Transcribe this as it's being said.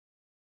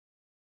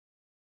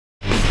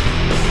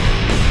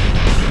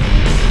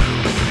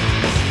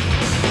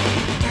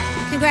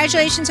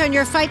congratulations on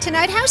your fight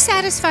tonight. How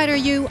satisfied are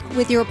you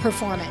with your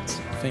performance?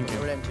 Thank you.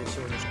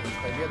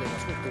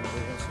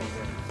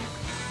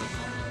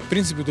 В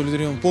принципе,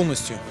 удовлетворен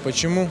полностью.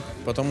 Почему?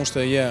 Потому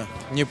что я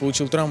не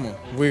получил травму,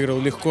 выиграл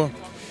легко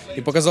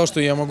и показал, что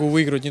я могу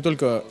выигрывать не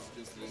только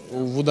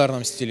в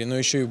ударном стиле, но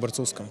еще и в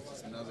борцовском.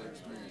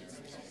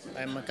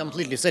 I'm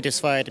completely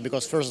satisfied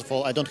because, first of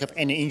all, I don't have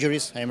any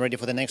injuries. I'm ready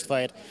for the next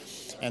fight.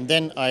 And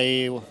then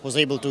I was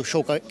able to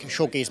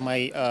showcase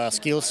my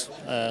skills,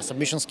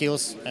 submission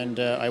skills, and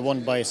I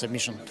won by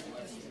submission.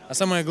 А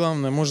самое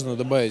главное, можно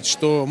добавить,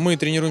 что мы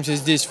тренируемся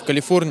здесь, в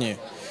Калифорнии,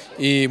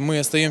 и мы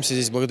остаемся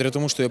здесь благодаря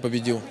тому, что я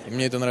победил. И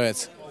мне это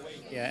нравится.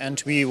 Yeah,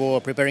 and we were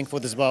preparing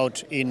for this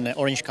bout in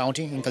Orange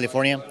County in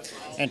California,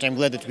 and I'm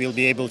glad that we'll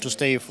be able to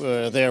stay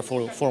there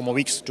for 4 more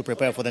weeks to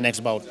prepare for the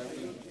next bout.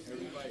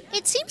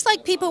 It seems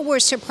like people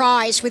were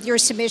surprised with your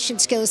submission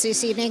skills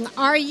this evening.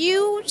 Are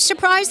you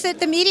surprised that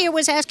the media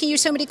was asking you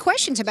so many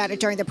questions about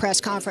it during the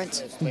press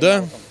conference?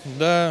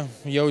 Да,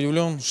 я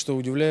удивлен, что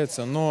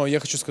удивляется, но я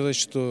хочу сказать,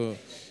 что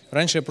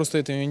раньше я просто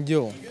этого не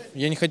делал.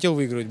 Я не хотел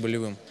выигрывать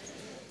болевым,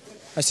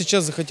 а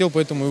сейчас захотел,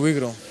 поэтому и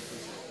выиграл.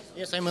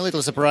 Yes, I'm a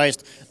little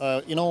surprised.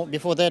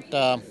 Before that,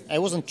 I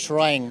wasn't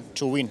trying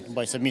to win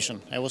by submission.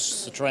 I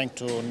was trying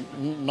to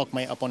knock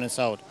my opponents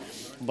out.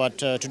 But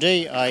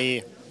today,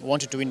 I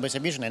wanted to win by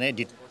submission, and I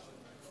did.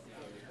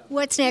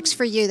 What's next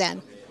for you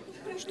then?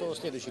 Что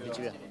следующее для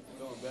тебя?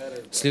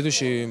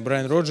 Следующий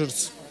Брайан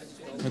Роджерс.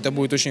 Это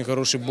будет очень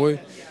хороший бой.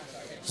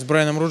 С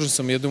Брайаном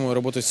Роджерсом, я думаю,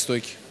 работать в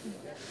стойке.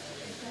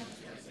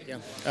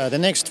 The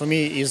next for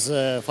me is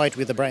a fight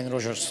with Brian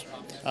Rogers.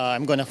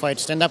 I'm going to fight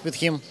stand-up with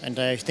him, and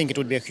I think it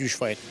would be a huge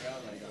fight.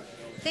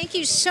 Thank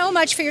you so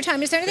much for your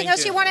time. Is there anything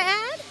else you want to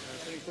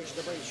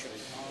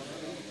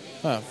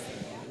add?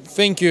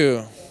 Thank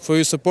you for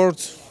your support,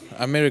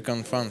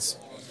 American fans.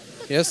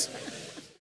 Yes?